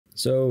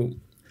So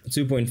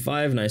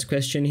 2.5, nice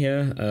question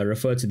here.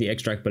 Refer to the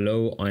extract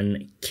below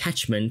on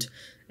catchment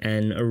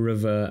and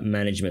river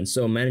management.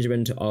 So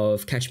management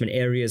of catchment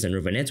areas and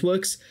river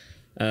networks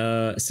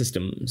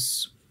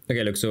systems.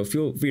 Okay, look, so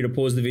feel free to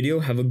pause the video,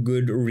 have a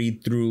good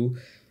read through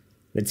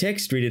the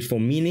text, read it for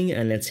meaning,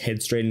 and let's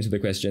head straight into the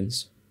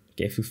questions.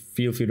 Okay,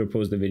 feel free to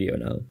pause the video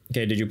now.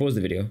 Okay, did you pause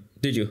the video?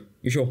 Did you?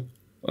 You sure?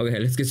 Okay,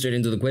 let's get straight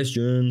into the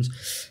questions.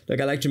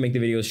 Like, I like to make the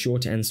videos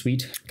short and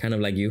sweet, kind of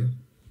like you.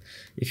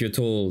 If you're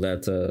told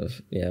that,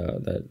 yeah,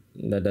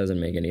 that doesn't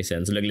make any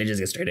sense. Look, let's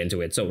just get straight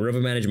into it. So, river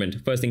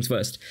management, first things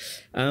first.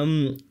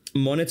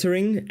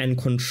 Monitoring and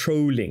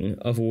controlling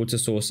of water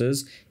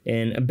sources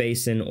in a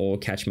basin or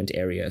catchment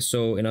area.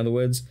 So, in other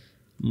words,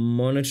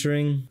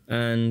 monitoring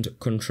and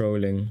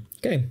controlling,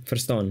 okay,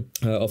 verstaan,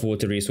 of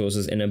water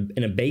resources in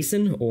a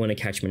basin or in a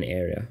catchment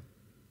area.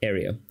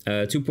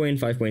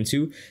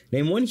 2.5.2,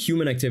 name one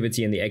human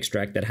activity in the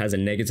extract that has a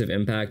negative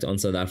impact on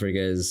South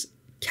Africa's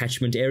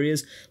catchment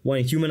areas.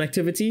 One human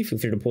activity, feel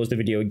free to pause the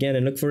video again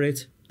and look for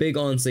it. Big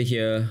answer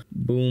here,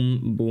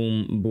 boom,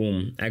 boom,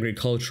 boom.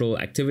 Agricultural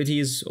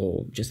activities,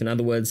 or just in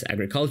other words,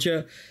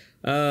 agriculture,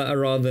 a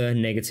rather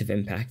negative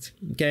impact.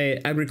 Okay,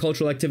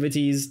 agricultural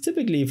activities,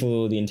 typically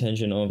for the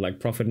intention of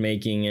like profit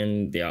making,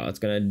 and yeah, it's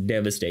gonna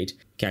devastate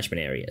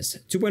catchment areas.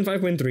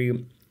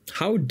 2.5.3,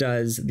 how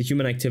does the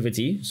human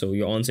activity, so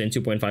your answer in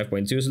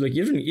 2.5.2, so look,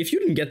 if you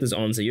didn't get this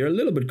answer, you're a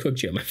little bit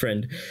cooked here, my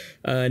friend,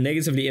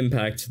 negatively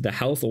impact the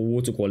health or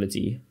water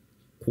quality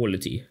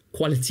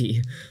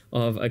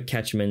of a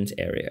catchment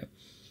area.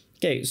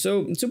 Okay,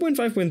 so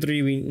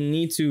 2.5.3, we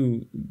need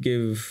to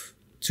give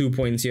 2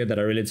 points here that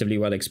are relatively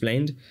well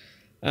explained.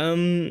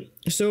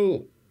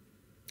 So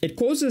it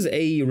causes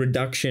a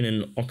reduction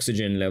in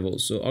oxygen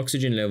levels. So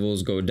oxygen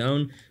levels go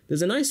down.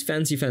 There's a nice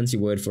fancy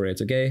word for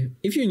it, okay?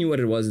 If you knew what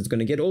it was, it's going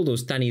to get all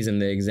those tannies in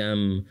the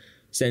exam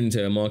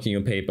center marking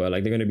your paper.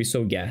 Like, they're going to be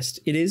so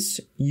gassed. It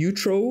is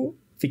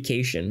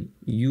eutrophication.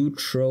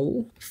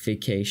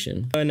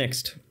 Eutrophication.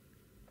 Next.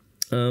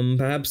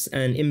 Perhaps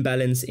an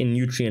imbalance in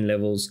nutrient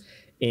levels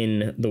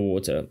in the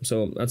water.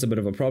 So that's a bit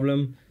of a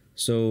problem.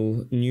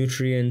 So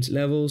nutrient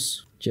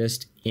levels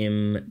just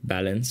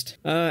imbalanced.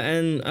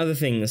 And other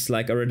things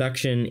like a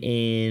reduction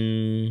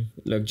in,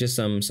 look, just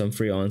some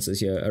free answers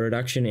here. A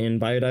reduction in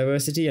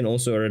biodiversity, and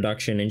also a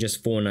reduction in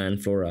just fauna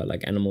and flora,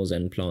 like animals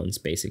and plants,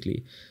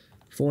 basically.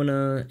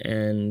 Fauna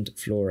and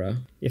flora.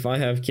 If I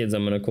have kids,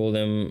 I'm gonna call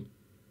them,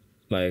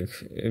 like,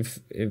 if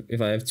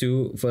I have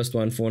two, first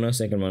one fauna,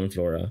 second one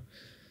flora,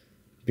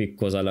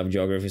 because I love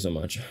geography so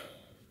much.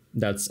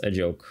 That's a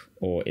joke,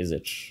 or is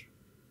it?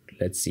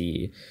 Let's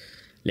see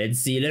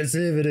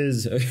if it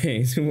is.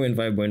 Okay,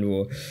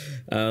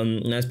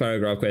 2.5.4. Nice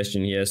paragraph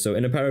question here. So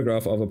in a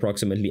paragraph of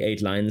approximately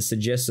 8 lines,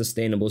 suggest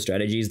sustainable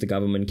strategies the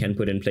government can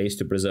put in place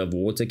to preserve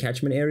water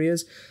catchment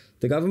areas.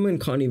 The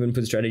government can't even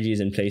put strategies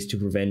in place to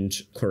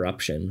prevent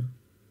corruption.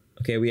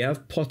 Okay, we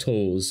have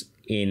potholes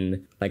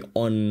in, like,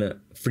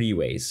 on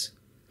freeways,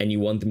 and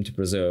you want them to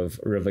preserve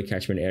river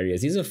catchment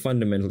areas. These are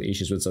fundamental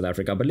issues with South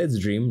Africa, but let's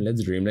dream.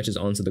 Let's just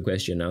answer the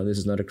question now. This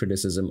is not a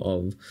criticism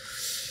of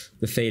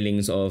the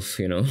failings of,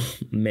 you know,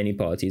 many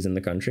parties in the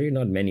country.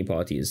 Not many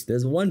parties.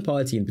 There's one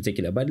party in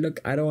particular, but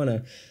look, I don't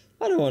wanna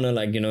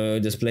like, you know,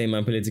 display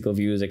my political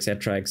views,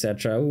 etc.,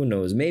 etc. Who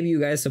knows? Maybe you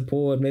guys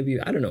support,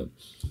 maybe, I don't know.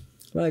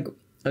 Like,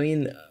 I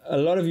mean, a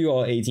lot of you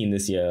are 18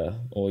 this year,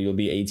 or you'll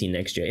be 18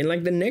 next year. In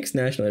like the next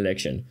national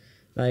election,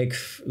 like,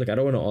 look, I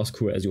don't want to ask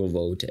who has your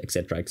vote,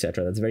 etc.,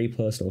 etc. That's very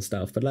personal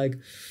stuff. But like,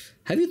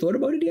 have you thought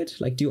about it yet?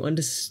 Like, do you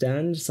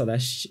understand South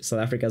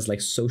Africa's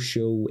like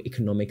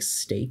socio-economic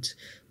state,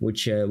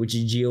 which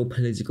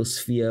geopolitical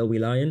sphere we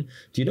lie in?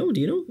 Do you know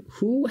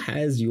who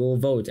has your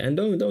vote? And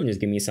don't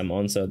just give me some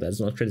answer that's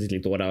not critically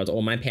thought out.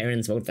 Or my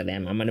parents vote for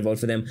them, I'm gonna vote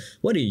for them.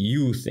 What do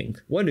you think?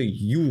 What do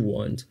you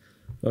want?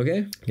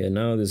 Okay,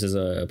 now this is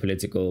a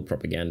political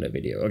propaganda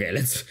video. Okay,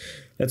 let's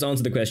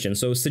answer the question.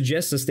 So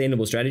suggest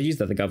sustainable strategies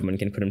that the government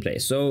can put in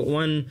place. So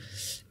one,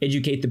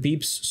 educate the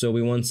peeps. So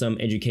we want some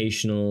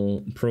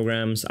educational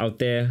programs out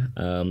there,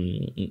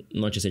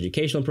 not just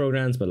educational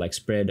programs, but like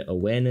spread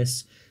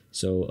awareness.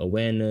 So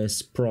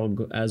awareness,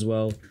 prog as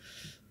well.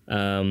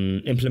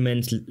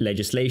 Implement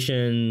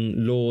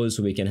legislation, laws,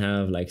 so we can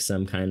have like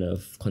some kind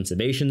of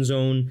conservation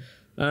zone.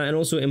 And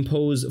also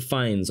impose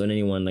fines on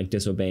anyone like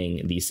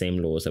disobeying these same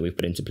laws that we've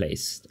put into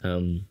place.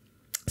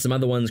 Some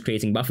other ones,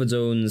 creating buffer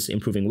zones,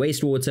 improving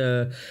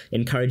wastewater,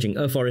 encouraging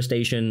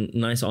afforestation.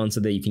 Nice answer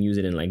there. You can use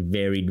it in like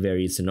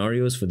varied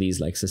scenarios for these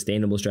like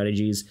sustainable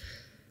strategies.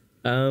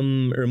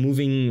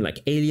 Removing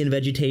like alien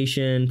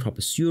vegetation,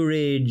 proper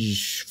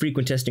sewerage,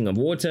 frequent testing of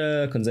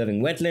water,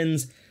 conserving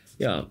wetlands.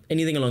 Yeah,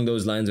 anything along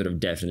those lines would have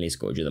definitely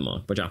scored you the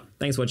mark. But yeah,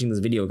 thanks for watching this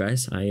video,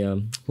 guys.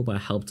 I hope I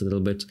helped a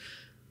little bit.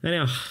 And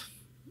yeah,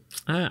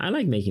 I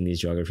like making these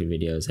geography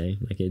videos, hey?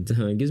 Like, it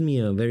gives me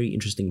a very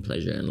interesting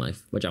pleasure in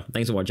life. But yeah,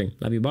 thanks for watching.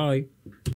 Love you, bye.